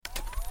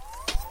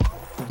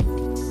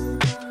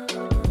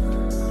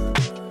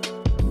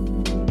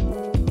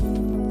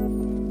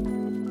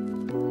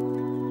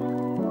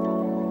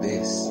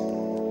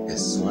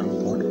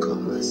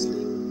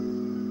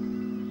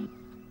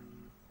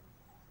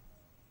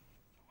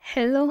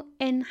Hello,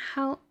 and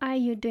how are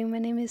you doing? My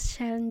name is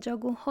Sharon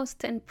Jogu,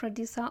 host and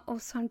producer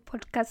of Sound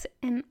Podcast,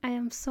 and I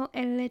am so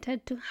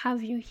elated to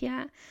have you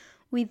here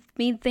with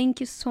me. Thank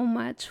you so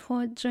much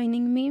for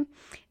joining me,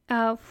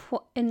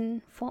 for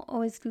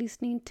always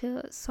listening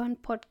to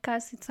Sound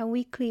Podcast. It's a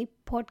weekly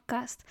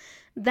podcast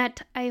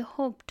that I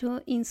hope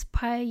to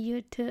inspire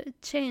you to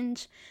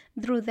change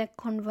through the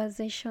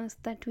conversations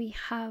that we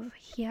have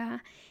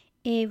here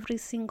every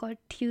single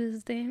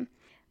Tuesday.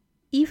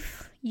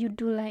 If you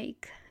do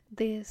like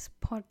this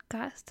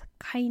podcast,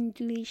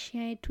 kindly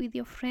share it with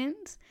your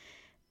friends,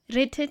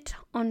 rate it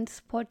on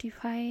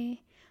Spotify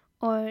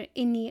or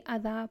any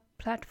other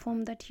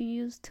platform that you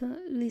use to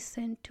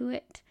listen to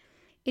it.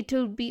 It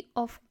will be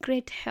of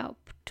great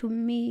help to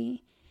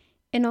me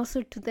and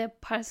also to the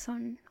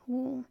persons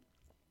who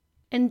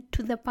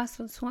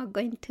are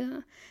going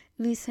to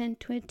listen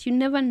to it. You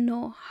never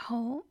know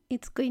how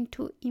it's going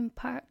to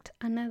impact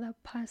another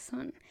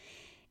person.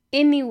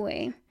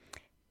 Anyway,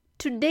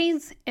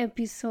 today's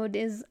episode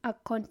is a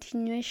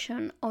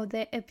continuation of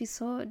the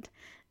episode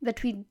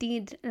that we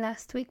did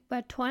last week,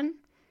 part 1,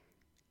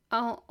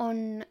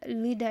 on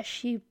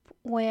leadership,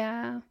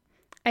 where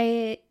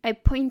I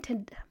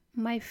pointed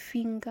my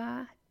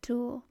finger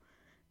to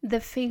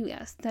the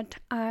failures that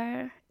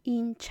are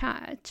in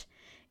church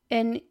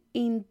and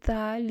in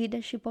the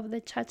leadership of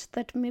the church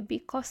that may be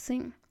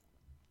causing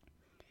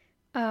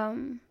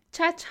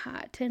church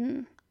hurt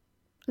and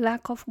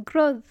lack of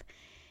growth.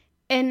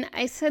 And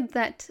I said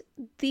that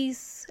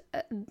this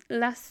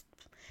last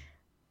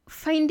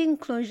finding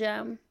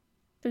closure,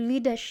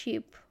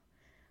 leadership,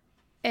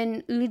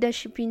 and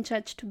leadership in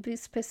church, to be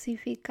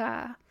specific,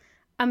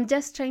 I'm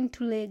just trying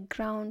to lay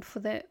ground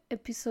for the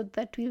episode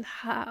that we'll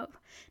have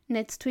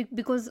next week,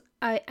 because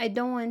I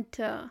don't want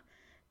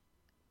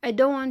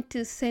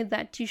to say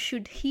that you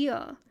should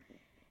hear,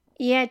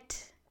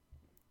 yet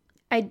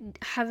I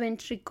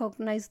haven't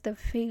recognized the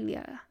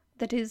failure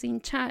that is in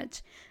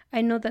church. I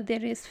know that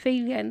there is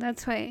failure, and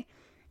that's why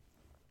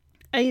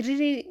I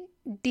really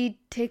did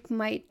take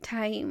my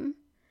time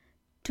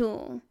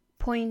to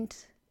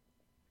point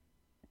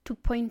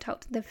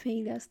out the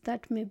failures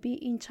that may be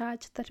in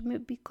church, that may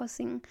be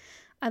causing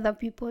other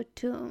people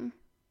to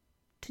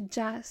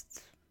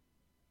just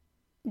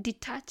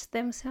detach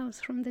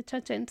themselves from the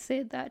church and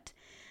say that,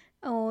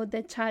 oh,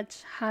 the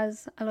church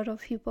has a lot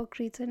of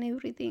hypocrites and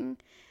everything.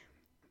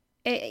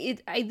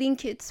 I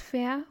think it's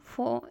fair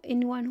for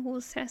anyone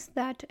who says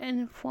that,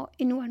 and for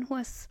anyone who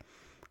has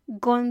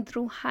gone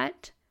through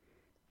hurt,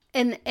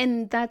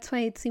 and that's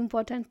why it's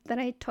important that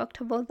I talked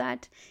about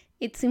that.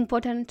 It's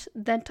important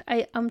that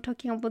I am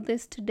talking about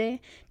this today.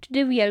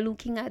 Today we are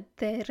looking at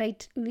the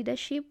right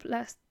leadership.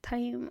 Last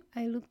time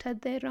I looked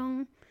at the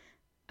wrong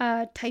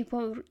type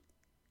of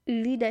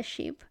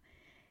leadership,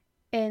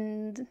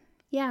 and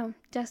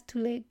just to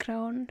lay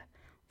ground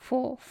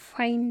for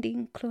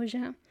finding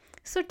closure.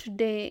 So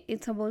today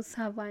it's about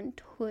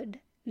servanthood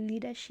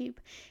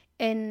leadership,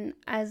 and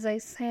as I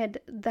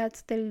said,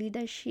 that's the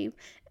leadership.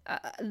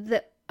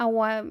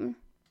 Our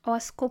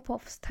scope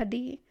of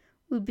study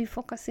will be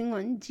focusing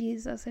on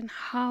Jesus and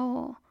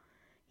how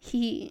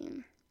he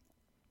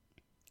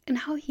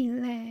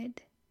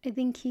led. I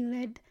think he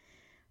led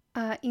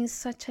in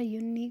such a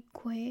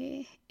unique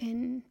way,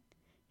 and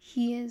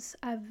he is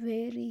a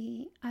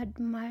very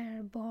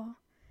admirable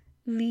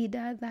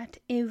leader that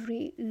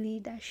every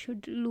leader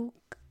should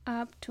look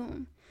up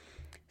to.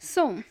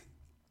 So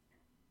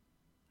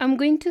I'm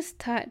going to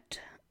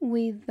start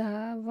with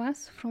a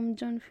verse from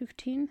John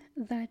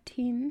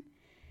 15:13.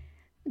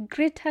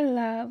 Greater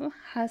love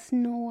has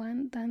no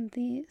one than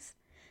this,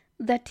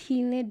 that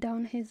he laid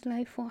down his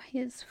life for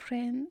his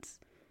friends.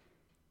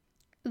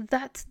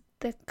 That's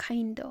the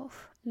kind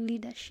of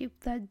leadership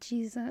that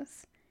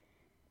Jesus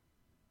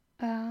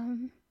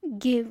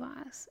gave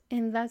us,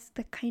 and that's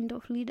the kind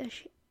of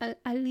leadership,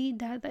 a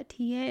leader that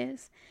he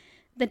is,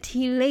 that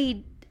he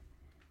laid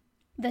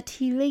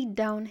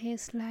down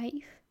his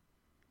life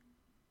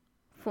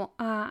for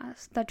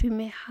us, that we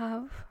may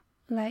have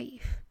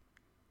life.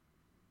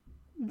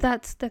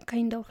 That's the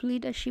kind of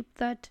leadership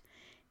that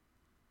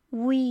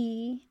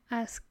we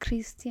as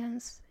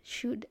Christians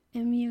should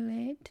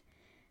emulate.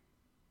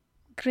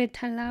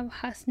 Greater love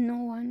has no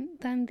one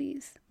than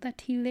this,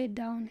 that he laid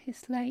down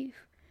his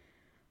life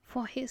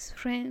for his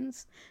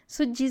friends.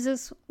 So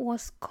Jesus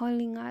was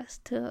calling us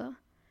to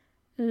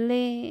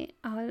lay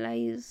our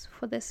lives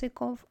for the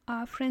sake of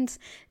our friends.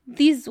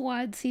 These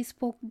words he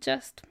spoke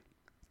just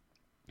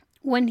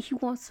when he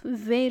was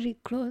very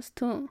close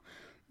to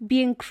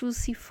being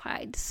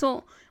crucified.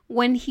 So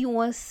when he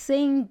was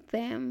saying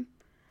them,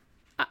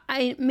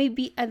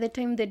 maybe at the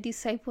time the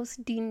disciples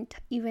didn't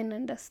even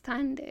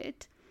understand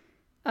it,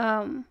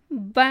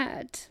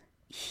 but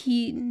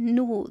he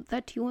knew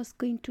that he was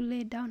going to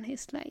lay down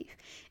his life,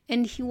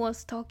 and he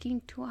was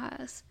talking to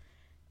us,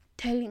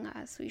 telling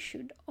us we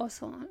should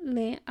also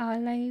lay our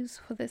lives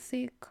for the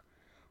sake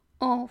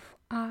of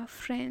our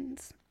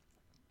friends.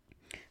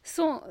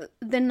 So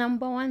the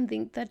number one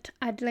thing that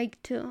I'd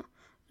like to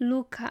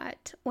look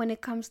at when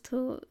it comes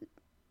to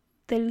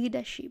the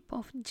leadership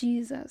of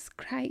Jesus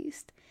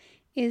Christ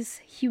is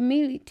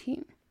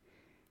humility.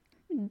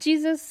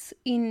 Jesus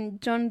in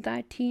John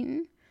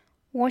 13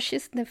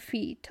 washes the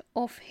feet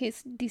of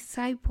his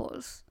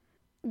disciples.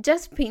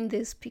 Just paint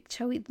this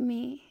picture with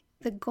me: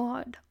 the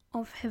God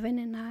of heaven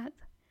and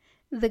earth,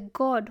 the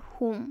God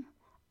whom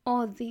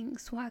all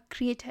things were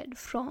created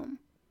from.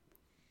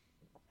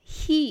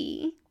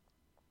 He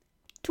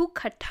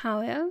took a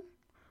towel,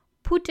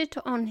 put it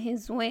on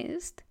his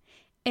waist,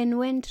 and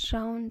went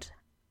round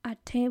a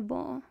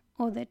table,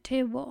 or the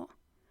table,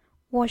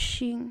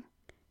 washing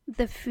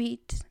the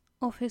feet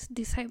of his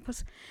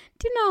disciples.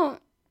 Do you know,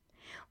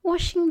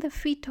 washing the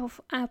feet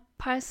of a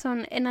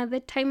person, and at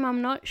the time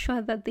I'm not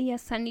sure that their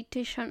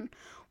sanitation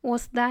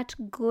was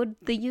that good.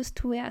 They used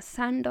to wear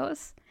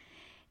sandals,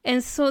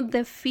 and so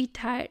the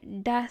feet are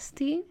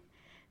dusty.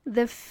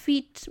 The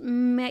feet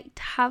might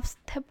have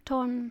stepped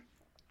on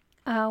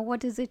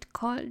what is it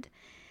called?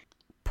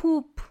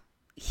 Poop,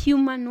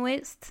 human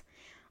waste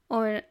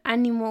or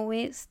animal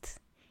waste,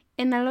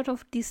 and a lot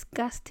of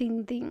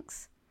disgusting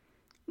things.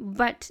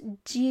 But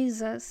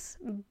Jesus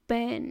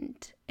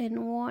bent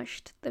and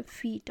washed the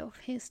feet of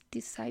his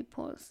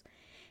disciples.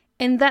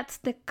 And that's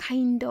the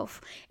kind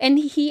of, and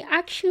he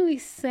actually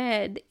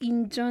said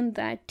in John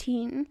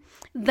 13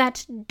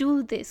 that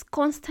do this,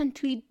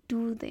 constantly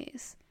do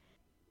this.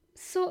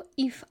 So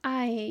if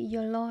I,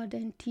 your Lord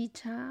and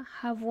teacher,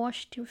 have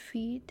washed your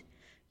feet,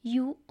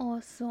 you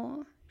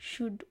also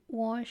should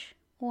wash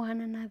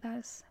one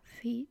another's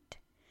feet.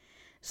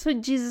 So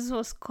Jesus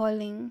was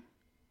calling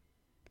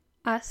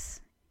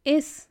us,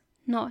 is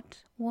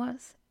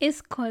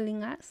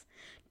calling us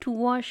to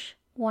wash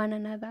one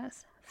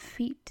another's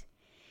feet.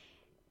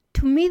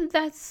 To me,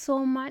 that's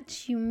so much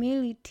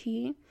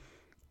humility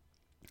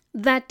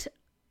that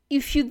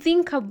if you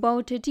think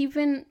about it,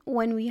 even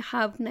when we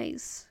have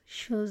nice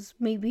shoes,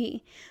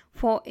 maybe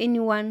for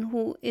anyone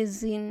who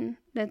is in,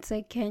 let's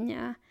say,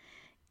 Kenya,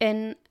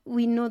 and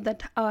we know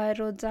that our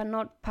roads are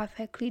not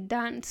perfectly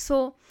done,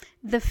 so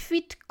the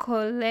feet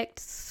collect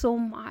so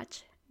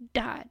much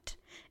dirt.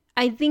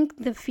 I think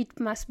the feet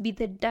must be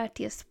the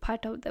dirtiest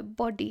part of the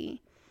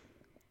body.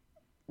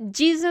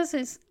 Jesus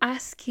is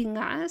asking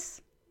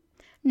us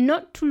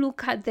not to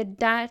look at the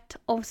dirt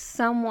of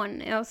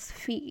someone else's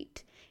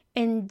feet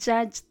and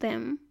judge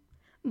them,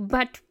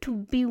 but to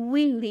be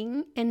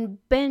willing and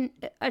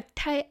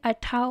tie a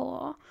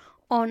towel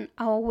on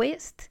our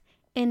waist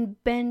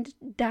and bend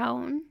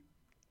down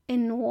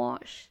and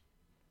wash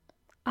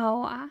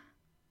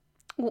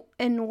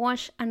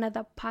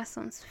another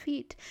person's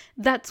feet.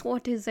 That's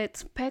what is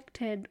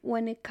expected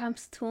when it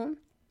comes to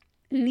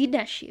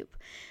leadership.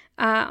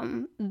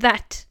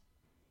 That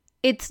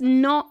it's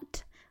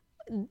not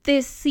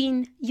this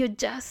sin, you're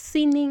just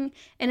sinning,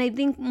 and I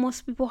think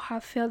most people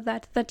have felt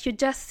that you're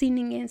just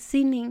sinning,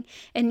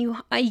 and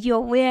you're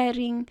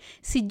wearing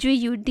sijui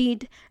you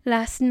did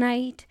last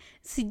night,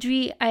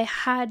 sijui I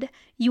had,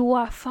 you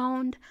were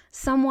found,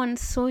 someone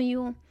saw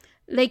you.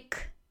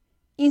 Like,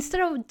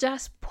 instead of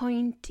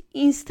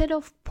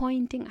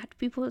pointing at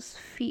people's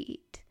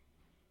feet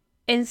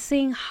and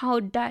saying how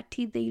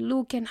dirty they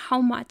look and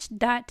how much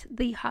dirt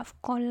they have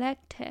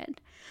collected,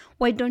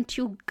 why don't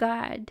you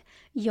guard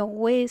your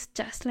waist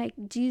just like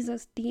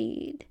Jesus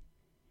did?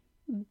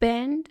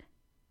 Bend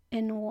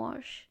and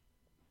wash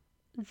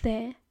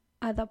the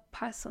other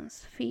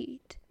person's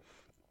feet.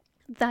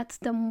 That's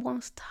the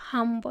most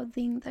humble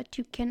thing that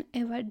you can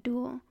ever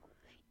do.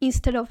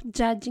 Instead of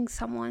judging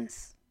someone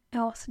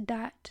else's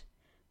dirt,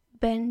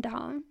 bend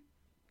down,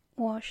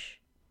 wash.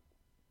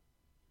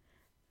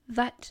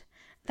 That's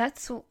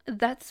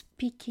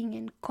speaking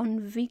and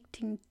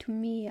convicting to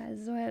me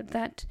as well,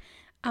 that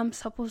I'm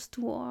supposed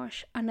to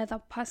wash another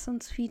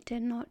person's feet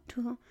and not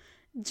to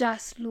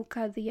just look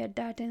at their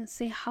dirt and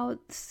say how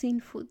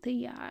sinful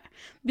they are.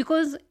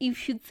 Because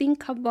if you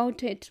think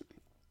about it,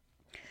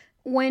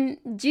 when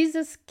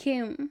Jesus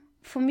came,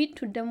 for me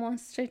to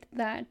demonstrate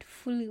that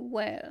fully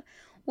well,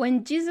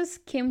 when Jesus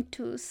came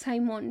to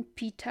Simon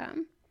Peter,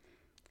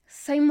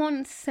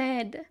 Simon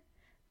said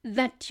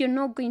that you're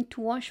not going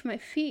to wash my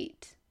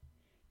feet.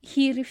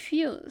 He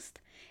refused.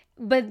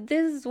 But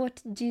this is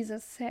what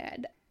Jesus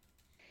said.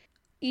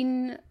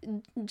 In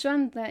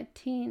John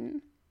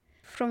 13,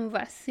 from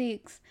verse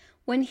 6,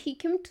 when he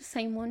came to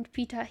Simon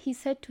Peter, he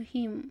said to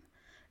him,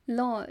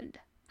 Lord,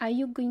 are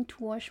you going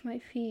to wash my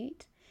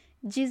feet?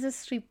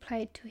 Jesus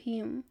replied to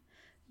him,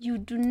 you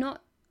do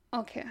not...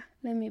 Okay,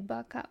 let me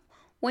back up.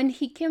 When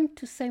he came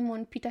to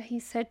Simon Peter, he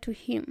said to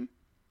him,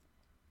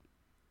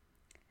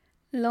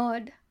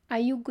 Lord, are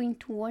you going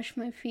to wash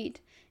my feet?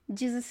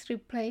 Jesus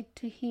replied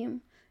to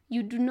him,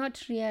 you do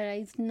not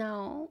realize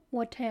now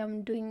what I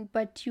am doing,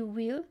 but you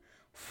will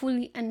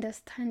fully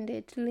understand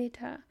it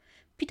later.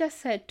 Peter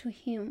said to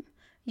him,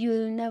 you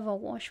will never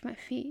wash my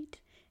feet.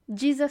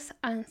 Jesus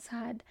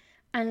answered,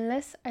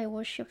 unless I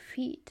wash your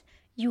feet,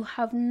 you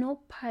have no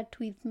part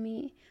with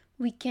me.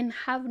 We can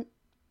have...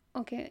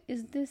 Okay,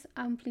 is this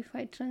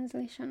amplified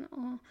translation?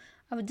 Or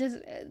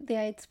they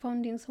are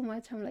expounding so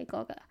much, I'm like,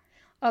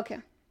 okay,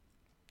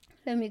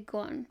 let me go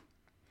on.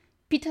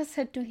 Peter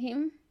said to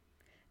him,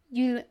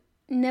 "You'll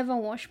never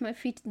wash my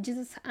feet."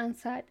 Jesus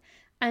answered,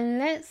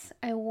 "Unless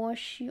I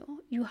wash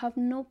you, you have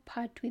no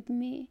part with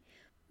me.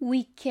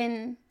 We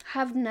can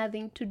have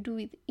nothing to do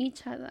with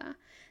each other."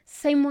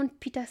 Simon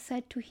Peter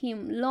said to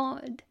him,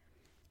 "Lord,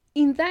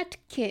 in that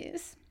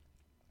case,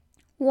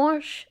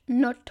 wash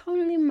not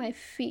only my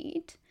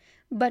feet,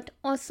 but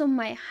also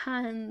my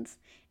hands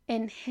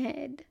and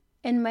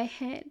my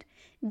head."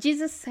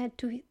 Jesus said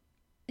to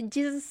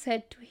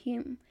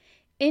him,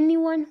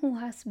 "Anyone who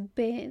has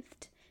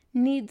bathed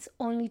needs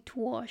only to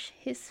wash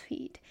his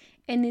feet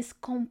and is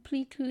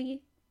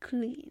completely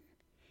clean.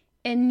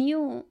 And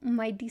you,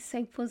 my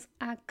disciples,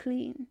 are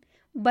clean,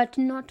 but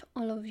not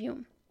all of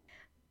you."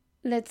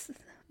 Let's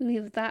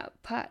leave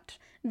that part.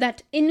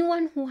 That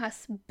anyone who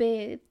has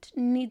bathed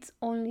needs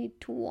only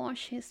to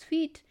wash his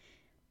feet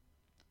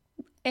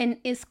and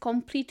is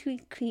completely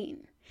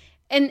clean.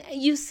 And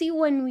you see,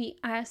 when we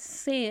are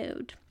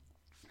saved,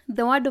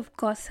 the word of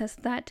God says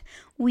that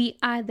we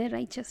are the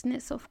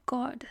righteousness of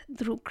God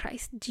through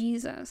Christ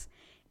Jesus.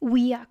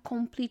 We are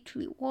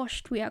completely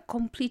washed. We are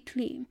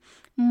completely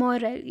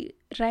morally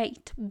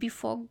right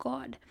before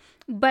God.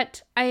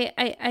 But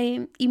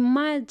I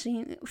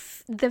imagine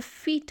the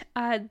feet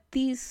are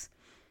these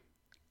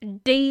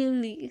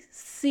daily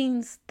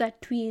sins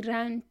that we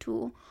run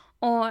to,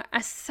 or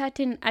a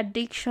certain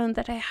addiction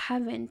that I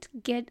haven't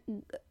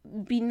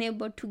been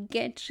able to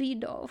get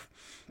rid of,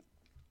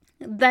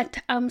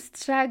 that I'm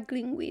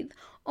struggling with,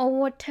 or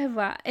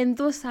whatever. And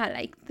those are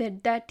like the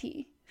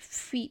dirty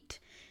feet.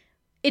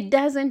 It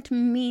doesn't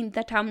mean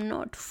that I'm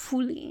not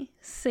fully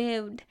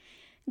saved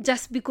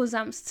just because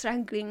I'm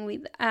struggling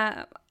with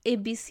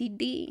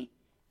ABCD.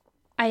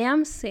 I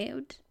am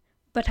saved,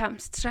 but I'm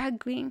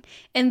struggling.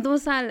 And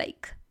those are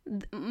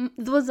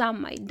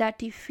my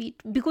dirty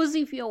feet. Because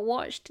if you're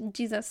washed,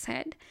 Jesus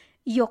said,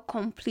 you're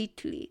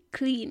completely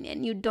clean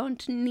and you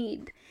don't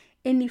need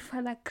any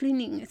further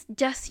cleaning. It's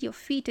just your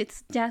feet.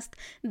 It's just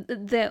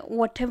the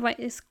whatever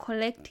is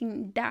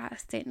collecting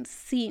dust and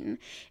sin.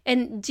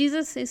 And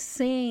Jesus is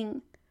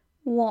saying,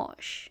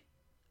 wash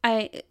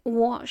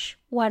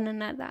one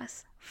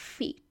another's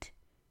feet.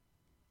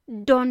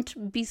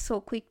 Don't be so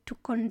quick to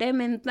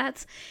condemn. And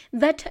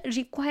that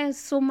requires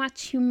so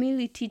much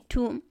humility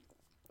too.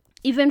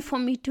 Even for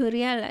me to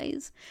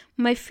realize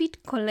my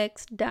feet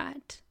collects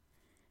dirt,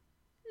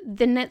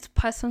 the next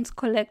person's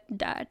collect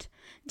dirt.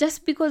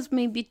 Just because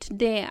maybe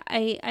today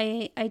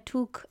I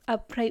took a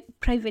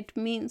private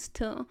means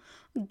to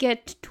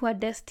get to a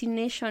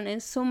destination,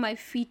 and so my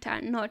feet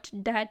are not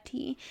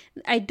dirty.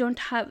 I don't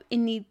have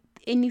any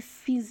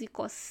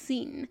physical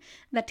sin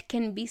that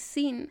can be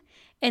seen.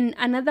 And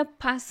another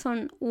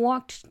person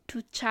walked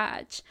to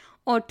church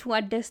or to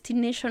a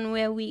destination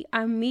where we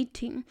are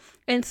meeting,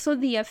 and so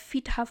their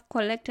feet have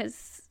collected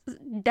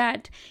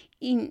dirt.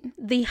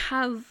 They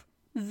have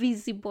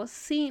visible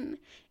sin.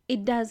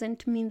 It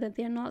doesn't mean that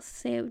they're not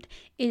saved.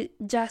 It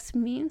just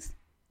means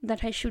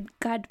that I should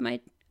guard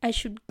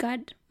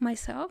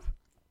myself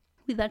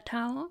with a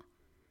towel,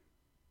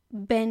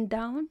 bend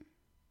down,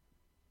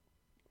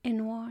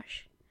 and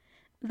wash.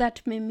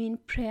 That may mean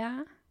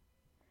prayer.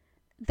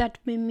 That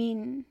may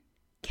mean,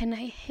 can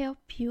I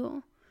help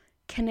you?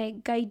 Can I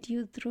guide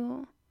you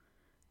through?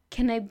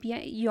 Can I be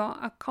your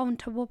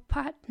accountable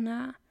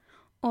partner?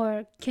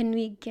 Or can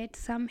we get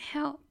some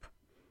help?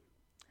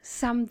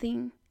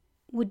 Something,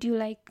 would you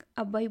like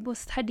a Bible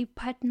study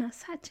partner,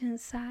 such and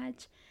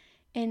such?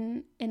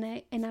 And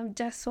I'm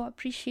just so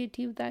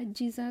appreciative that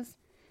Jesus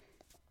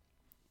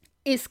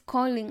is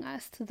calling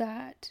us to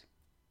that.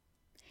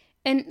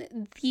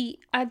 And the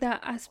other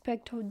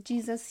aspect of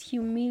Jesus'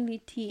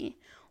 humility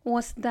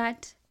was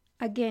that,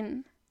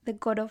 again, the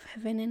God of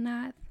heaven and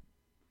earth,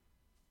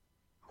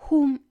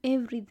 whom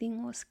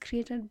everything was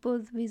created,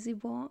 both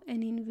visible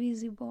and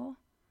invisible,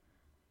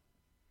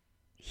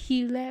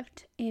 he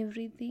left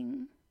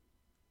everything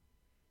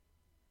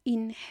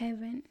in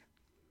heaven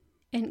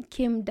and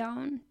came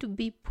down to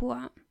be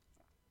poor,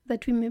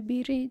 that we may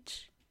be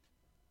rich.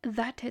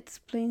 That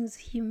explains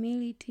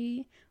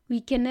humility.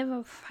 We can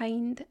never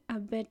find a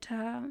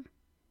better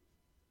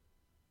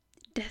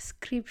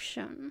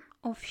description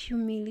of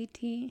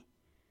humility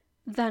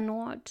than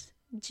what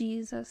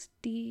Jesus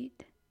did.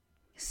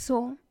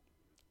 So,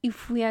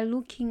 if we are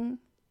looking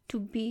to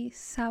be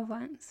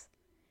servants,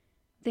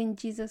 then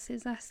Jesus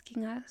is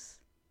asking us,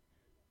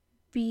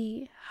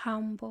 be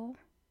humble.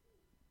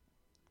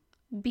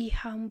 Be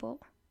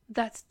humble.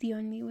 That's the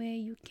only way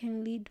you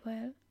can lead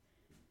well,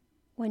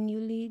 when you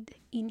lead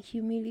in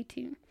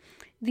humility.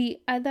 The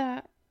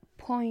other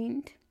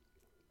point,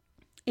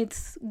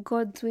 it's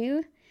God's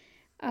will,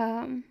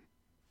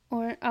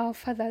 or our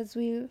Father's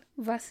will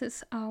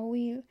versus our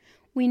will.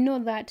 We know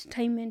that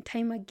time and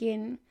time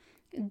again,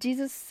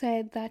 Jesus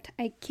said that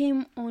I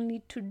came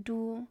only to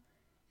do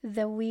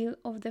the will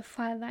of the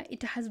Father.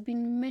 It has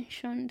been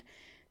mentioned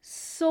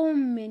so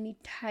many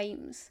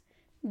times,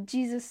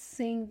 Jesus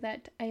saying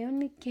that I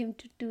only came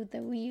to do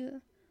the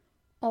will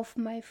of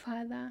my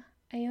Father.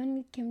 I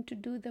only came to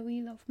do the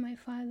will of my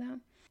Father.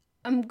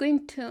 I'm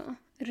going to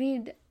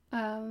read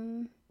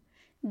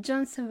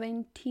John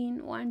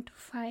 17,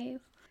 1-5.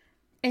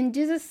 And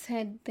Jesus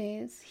said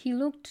this. He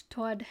looked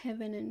toward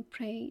heaven and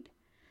prayed,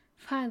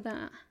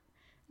 Father,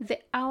 the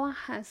hour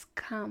has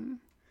come.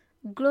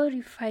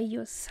 Glorify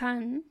your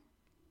Son,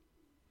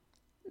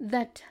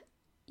 that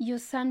your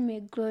Son may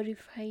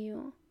glorify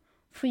you.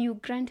 For you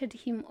granted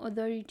him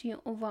authority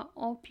over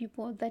all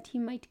people, that he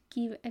might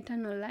give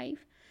eternal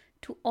life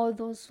to all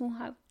those who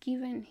have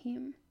given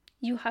him.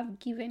 You have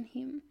given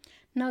him.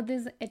 Now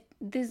this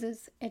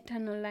is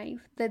eternal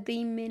life, that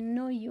they may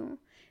know you,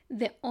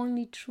 the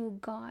only true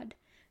God.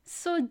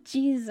 So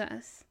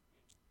Jesus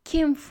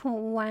came for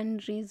one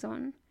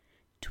reason,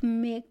 to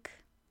make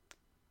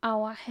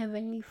our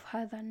Heavenly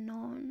Father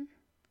known.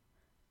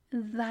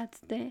 That's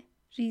the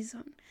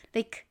reason.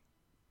 Like,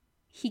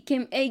 he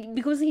came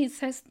because he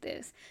says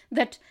this,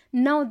 that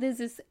now this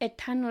is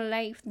eternal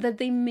life, that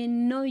they may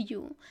know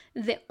you,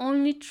 the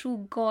only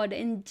true God,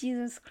 and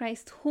Jesus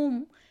Christ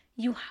whom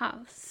you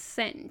have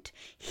sent.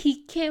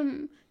 He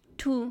came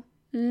to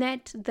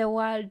let the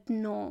world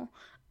know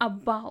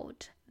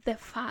about the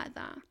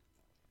Father.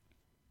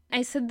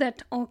 I said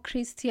that all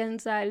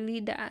Christians are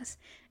leaders,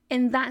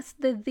 and that's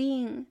the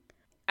thing.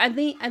 Are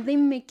they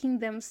making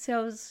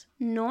themselves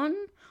known,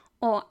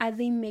 or are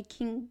they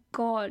making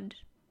God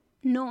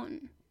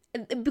known?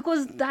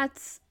 Because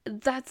that's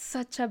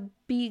such a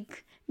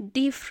big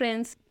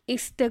difference.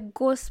 It's the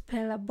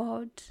gospel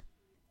about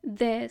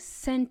the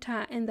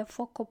center and the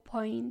focal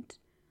point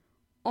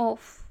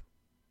of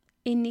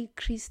any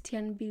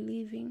Christian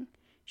believing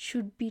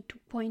should be to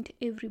point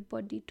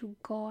everybody to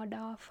God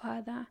our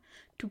Father,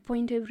 to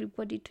point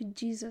everybody to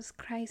Jesus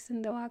Christ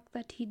and the work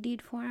that he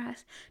did for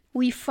us.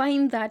 We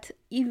find that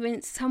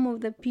even some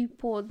of the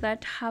people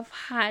that have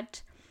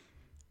had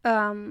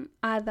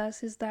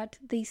others is that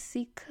they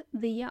seek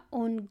their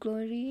own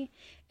glory.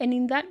 And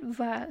in that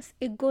verse,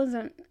 it goes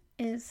on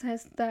and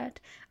says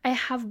that I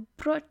have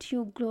brought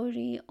you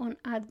glory on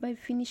earth by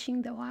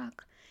finishing the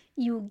work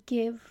you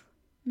gave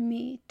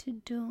me to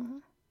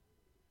do.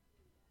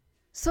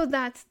 So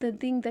that's the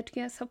thing that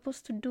we are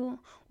supposed to do.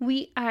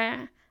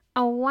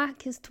 Our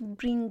work is to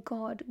bring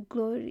God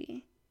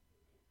glory.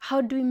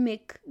 How do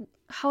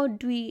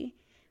we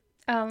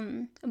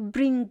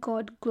bring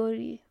God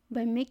glory?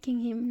 By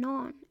making him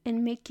known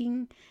and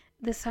making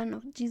the Son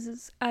of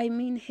Jesus,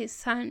 his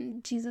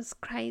Son, Jesus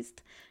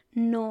Christ,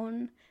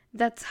 known.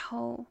 That's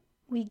how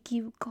we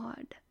give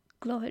God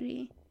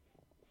glory.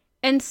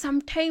 And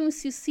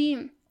sometimes you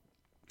see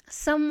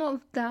some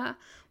of the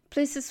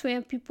places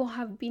where people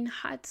have been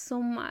hurt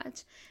so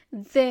much,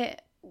 the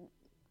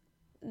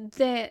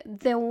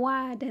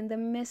word and the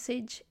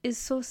message is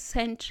so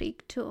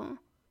centric to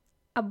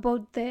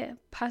about the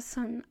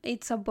person.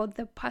 It's about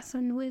the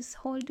person who is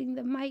holding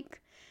the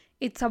mic.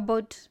 It's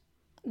about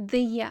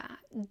their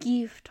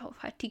gift of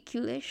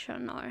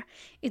articulation, or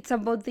it's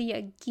about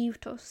their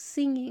gift of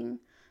singing,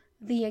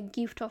 their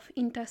gift of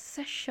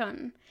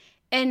intercession.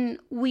 And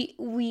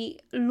we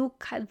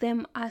look at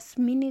them as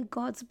mini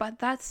gods, but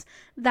that's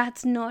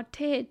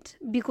not it,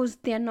 because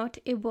they're not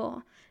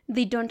able.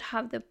 They don't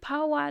have the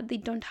power, they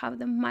don't have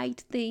the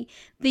might, they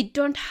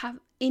don't have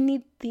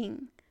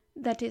anything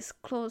that is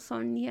close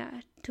or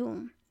near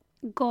to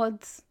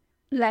God's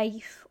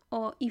life.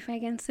 Or if I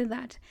can say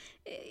that,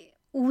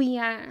 we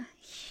are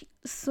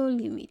so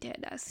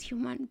limited as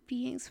human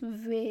beings,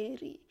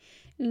 very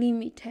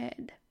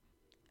limited.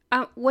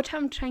 What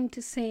I'm trying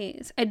to say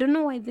is, I don't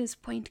know why this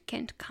point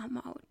can't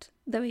come out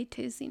the way it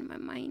is in my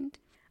mind.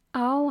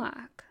 Our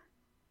work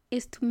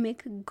is to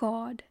make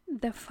God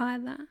the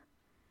Father,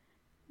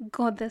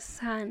 God the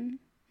Son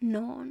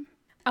known.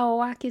 Our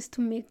work is to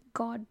make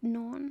God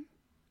known.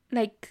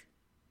 Like,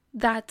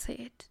 that's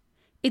it.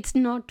 It's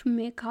not to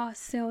make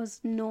ourselves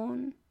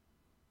known,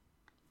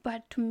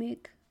 but to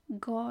make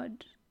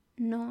God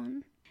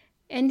known.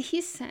 And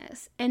he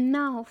says, and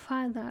now,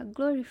 Father,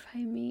 glorify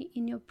me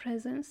in your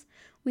presence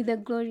with the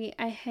glory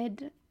I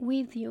had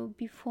with you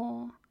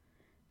before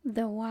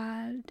the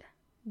world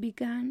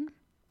began.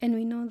 And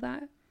we know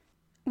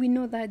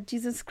that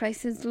Jesus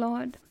Christ is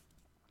Lord,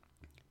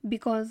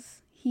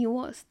 because he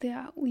was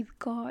there with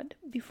God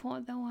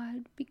before the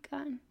world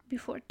began,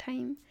 before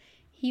time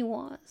he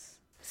was.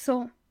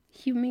 So,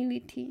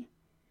 humility,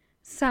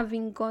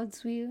 serving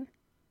God's will,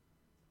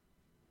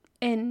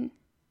 and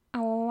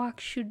our work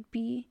should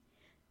be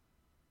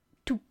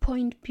to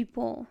point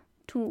people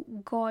to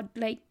God.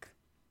 Like,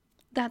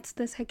 that's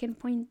the second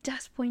point.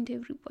 Just point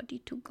everybody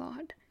to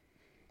God.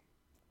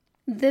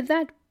 The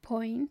third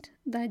point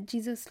that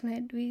Jesus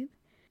led with,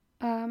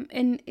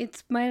 and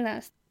it's my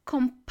last,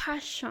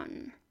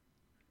 compassion.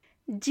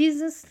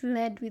 Jesus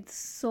led with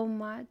so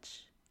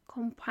much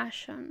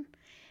compassion.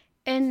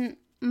 And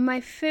my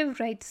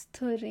favorite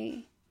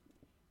story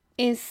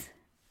is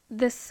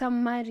the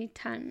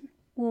Samaritan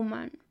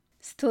woman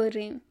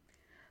story.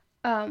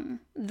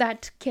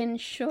 That can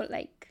show,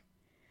 like,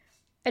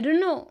 I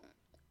don't know,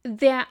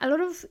 there are a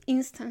lot of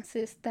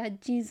instances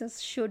that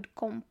Jesus showed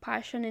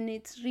compassion, and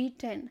it's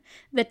written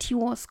that he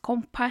was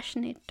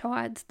compassionate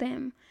towards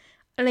them.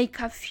 Like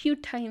a few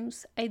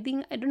times, I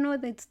don't know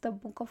whether it's the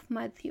book of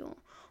Matthew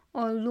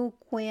Or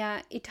Luke,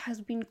 where it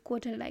has been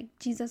quoted like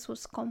Jesus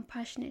was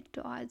compassionate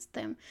towards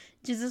them.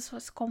 Jesus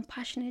was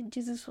compassionate.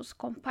 Jesus was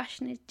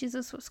compassionate.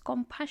 Jesus was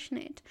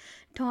compassionate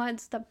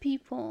towards the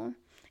people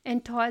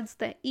and towards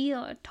the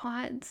ill,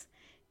 towards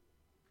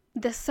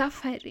the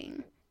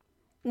suffering.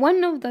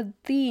 One of the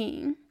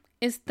things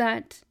is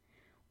that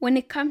when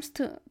it comes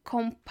to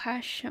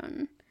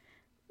compassion,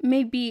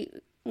 maybe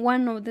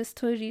one of the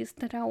stories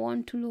that I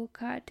want to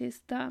look at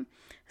is the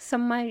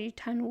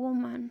Samaritan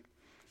woman.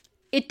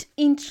 It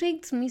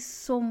intrigues me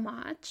so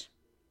much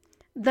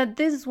that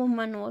this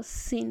woman was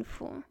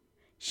sinful.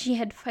 She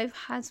had 5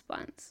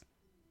 husbands.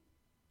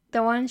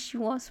 The one she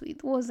was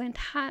with wasn't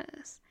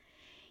hers.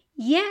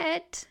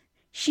 Yet,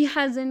 she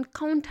has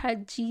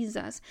encountered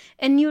Jesus,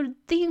 and you'd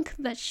think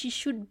that she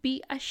should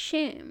be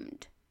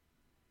ashamed.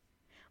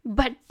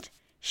 But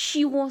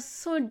she was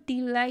so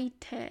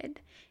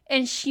delighted,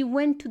 and she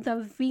went to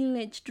the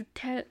village to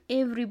tell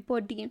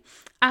everybody,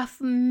 I've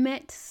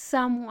met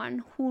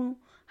someone who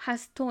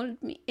has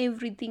told me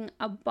everything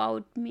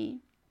about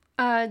me.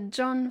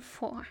 John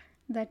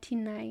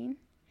 4:39.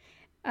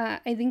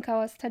 I think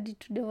our study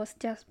today was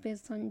just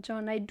based on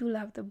John. I do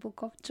love the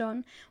book of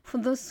John. For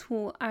those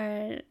who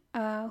are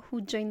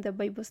who joined the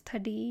Bible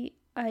study,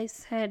 I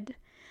said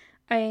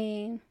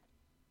I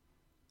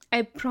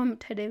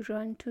prompted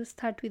everyone to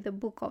start with the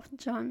book of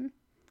John.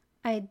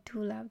 I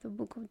do love the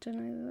book of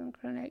John.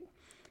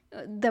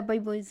 The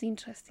Bible is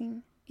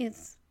interesting.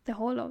 It's the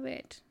whole of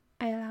it.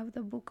 I love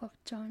the book of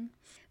John.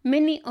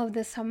 Many of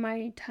the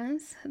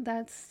Samaritans,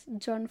 that's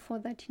John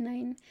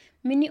 4:39,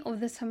 many of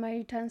the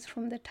Samaritans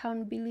from the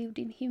town believed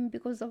in him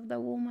because of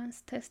the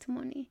woman's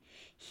testimony.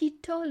 He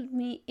told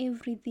me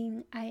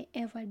everything I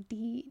ever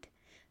did.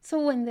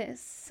 So when the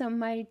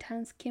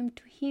Samaritans came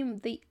to him,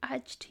 they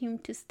urged him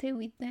to stay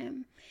with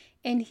them,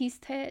 and he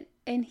stayed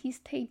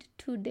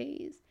 2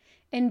 days.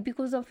 And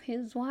because of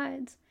his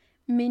words,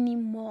 many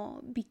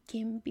more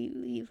became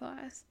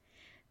believers.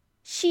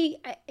 She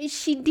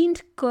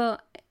didn't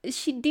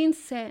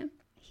say,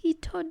 he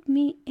told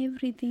me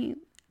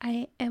everything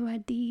I ever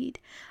did.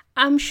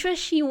 I'm sure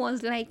she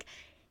was like,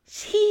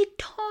 he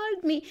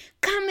told me,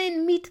 come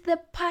and meet the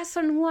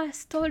person who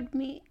has told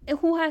me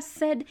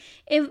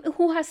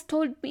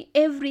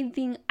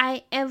everything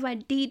I ever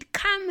did.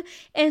 Come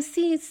and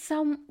see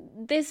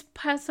this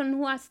person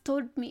who has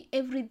told me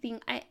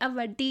everything I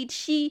ever did.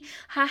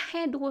 Her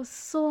head was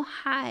so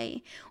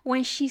high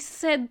when she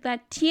said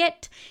that,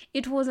 yet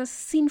it was a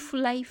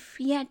sinful life,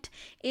 yet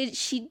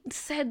she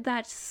said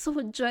that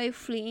so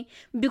joyfully,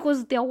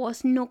 because there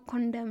was no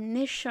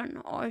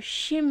condemnation or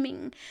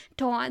shaming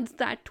towards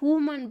that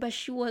woman, but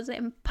she was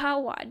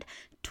empowered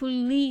to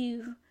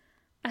live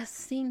a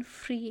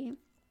sin-free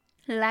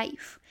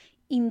life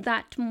in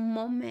that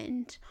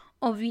moment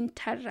of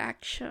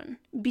interaction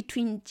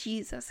between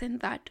Jesus and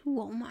that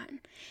woman.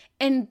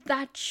 And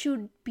that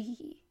should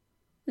be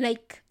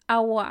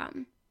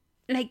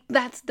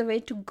that's the way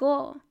to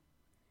go.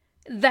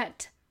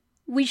 That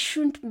we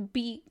shouldn't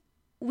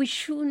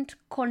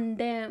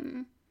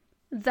condemn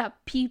the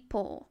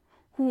people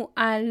who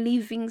are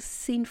living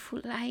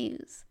sinful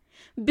lives,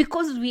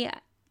 because we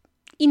are,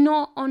 in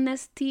all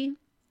honesty,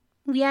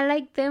 we are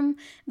like them.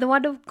 The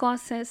word of God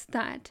says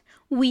that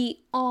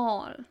we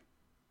were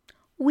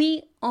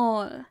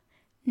all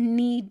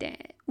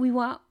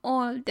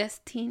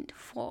destined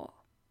for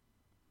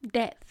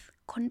death,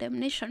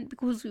 condemnation,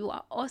 because we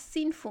were all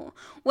sinful.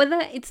 Whether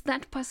it's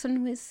that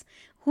person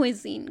who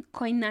is in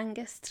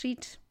Koinange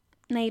Street,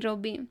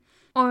 Nairobi,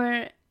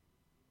 or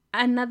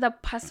another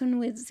person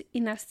who is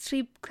in a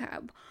strip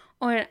club,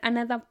 or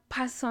another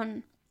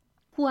person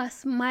who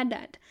has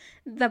murdered,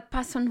 the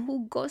person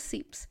who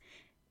gossips,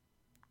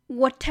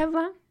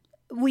 whatever,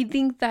 we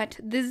think that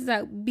this is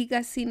a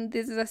bigger sin,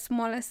 this is a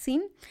smaller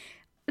sin.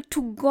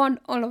 To God,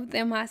 all of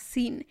them are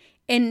sin.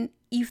 And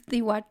if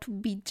they were to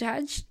be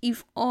judged,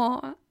 if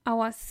all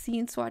our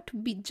sins were to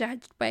be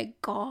judged by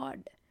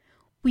God,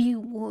 we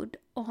would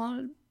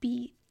all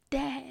be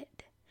dead.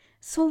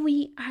 So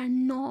we are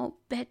no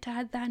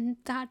better than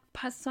that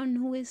person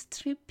who is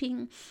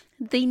stripping.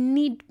 They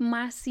need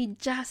mercy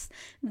just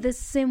the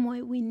same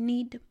way we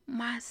need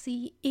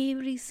mercy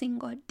every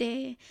single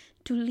day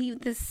to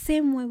live. The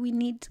same way we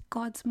need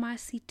God's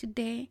mercy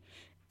today.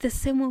 The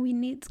same way we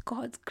need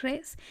God's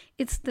grace.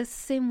 It's the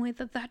same way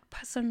that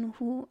person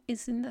who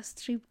is in the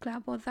strip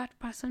club or that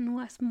person who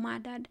has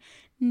murdered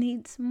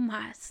needs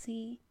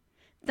mercy.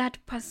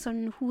 That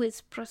person who is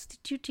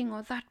prostituting,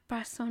 or that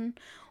person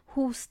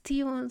who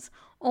steals,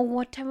 or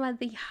whatever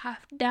they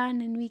have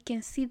done, and we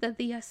can see that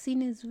their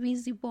sin is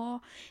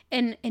visible,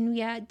 and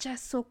we are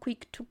just so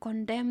quick to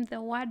condemn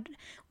the word.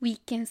 We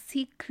can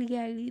see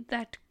clearly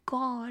that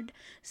God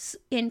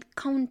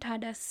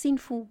encountered a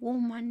sinful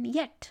woman,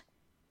 yet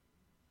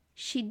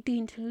she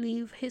didn't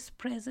leave his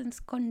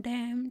presence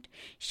condemned.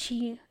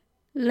 She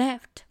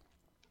left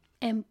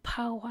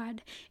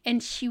empowered,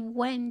 and she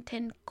went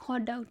and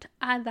called out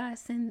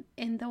others, and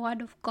the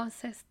word of God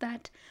says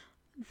that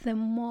the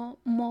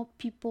more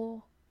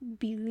people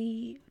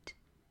believed.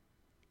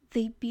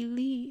 they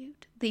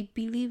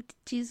believed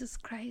Jesus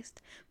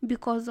Christ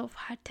because of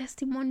her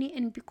testimony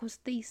and because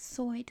they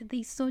saw it.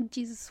 They saw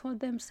Jesus for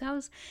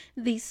themselves.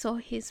 They saw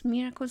his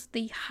miracles.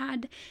 They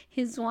heard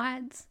his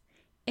words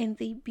and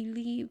they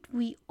believed.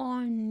 We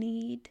all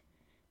need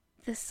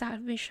the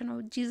salvation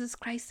of Jesus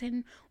Christ,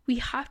 and we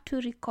have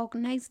to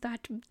recognize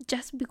that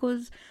just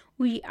because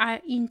we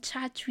are in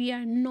church, we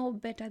are no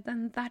better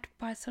than that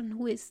person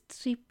who is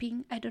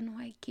stripping. I don't know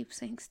why I keep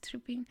saying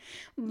stripping,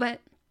 but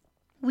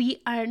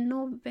we are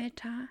no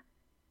better.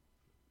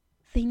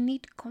 They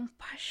need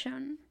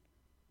compassion.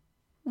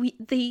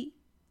 They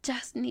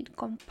just need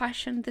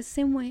compassion. The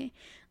same way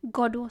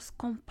God was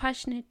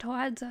compassionate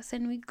towards us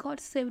and we got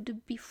saved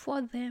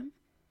before them,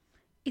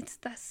 it's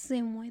the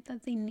same way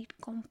that they need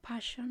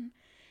compassion.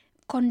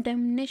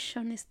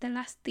 Condemnation is the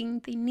last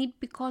thing they need,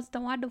 because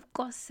the word of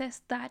God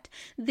says that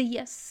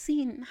their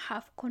sin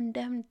have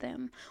condemned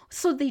them.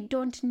 So they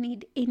don't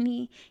need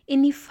any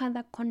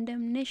further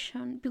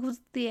condemnation, because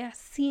their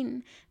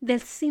sin, the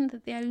sin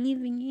that they are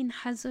living in,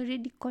 has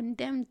already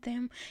condemned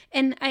them.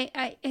 And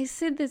I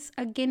say this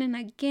again and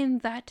again,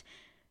 that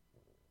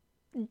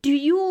do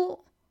you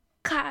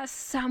curse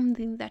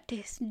something that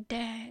is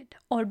dead,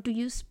 or do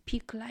you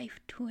speak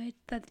life to it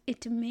that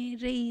it may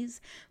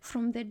raise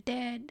from the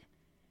dead?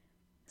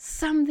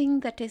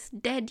 Something that is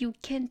dead, you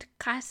can't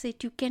curse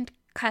it. You can't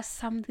curse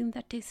something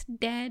that is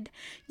dead.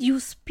 You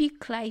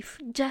speak life,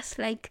 just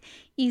like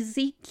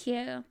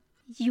Ezekiel.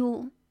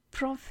 You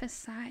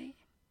prophesy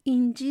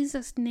in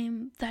Jesus'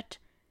 name that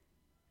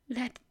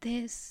let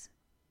these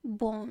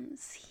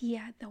bones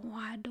hear the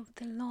word of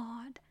the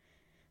Lord,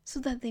 so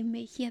that they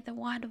may hear the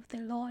word of the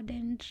Lord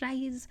and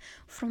rise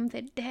from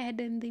the dead,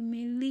 and they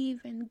may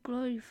live and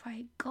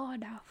glorify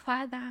God our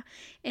Father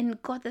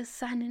and God the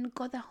Son and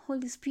God the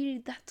Holy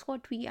Spirit. That's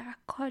what we are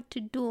called to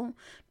do,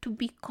 to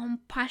be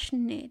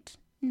compassionate,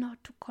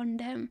 not to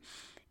condemn.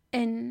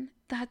 And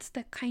that's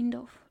the kind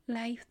of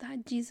life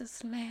that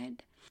Jesus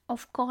led.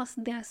 Of course,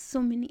 there are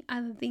so many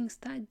other things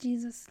that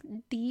Jesus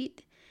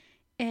did,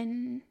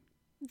 and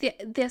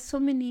there are so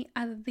many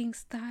other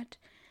things that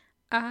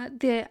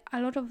there are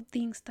a lot of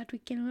things that we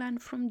can learn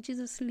from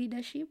Jesus'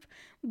 leadership,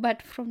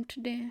 but from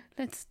today,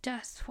 let's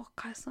just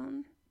focus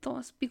on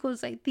those,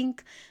 because I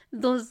think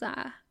those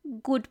are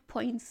good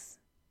points.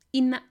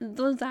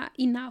 Those are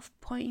enough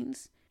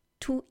points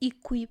to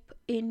equip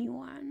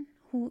anyone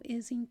who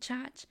is in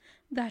church,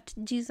 that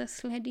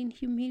Jesus led in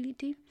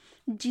humility.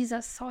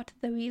 Jesus sought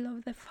the will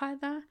of the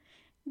Father.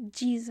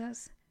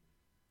 Jesus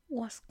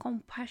was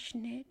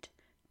compassionate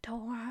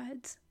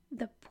towards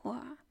the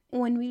poor.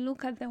 When we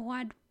look at the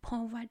word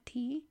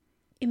poverty,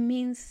 it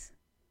means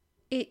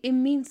a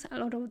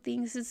lot of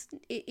things.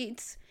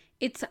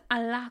 It's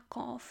a lack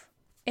of,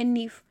 and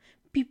if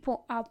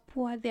people are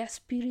poor, they are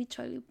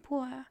spiritually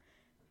poor,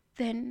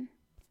 then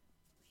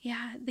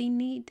they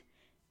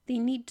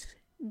need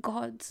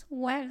God's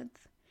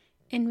wealth.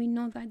 And we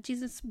know that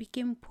Jesus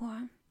became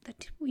poor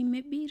that we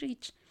may be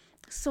rich.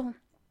 So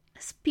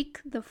speak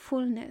the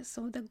fullness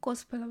of the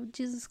gospel of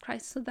Jesus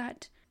Christ, so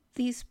that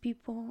these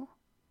people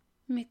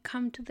may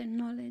come to the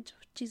knowledge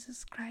of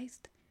Jesus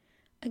Christ.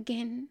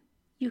 Again,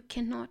 you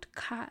cannot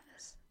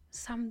curse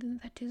something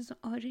that is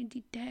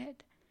already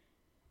dead.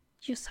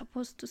 You're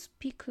supposed to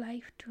speak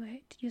life to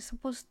it. You're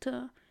supposed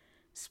to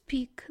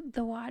speak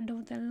the word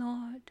of the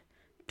Lord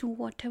to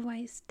whatever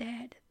is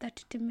dead,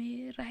 that it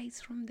may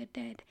rise from the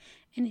dead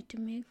and it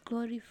may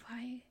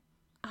glorify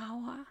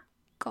our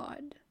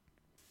God.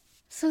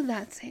 So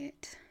that's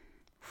it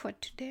for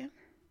today.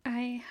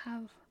 I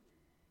have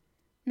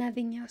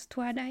nothing else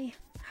to add. I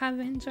have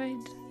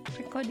enjoyed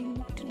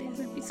recording today's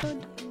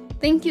episode.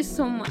 Thank you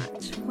so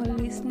much for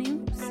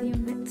listening.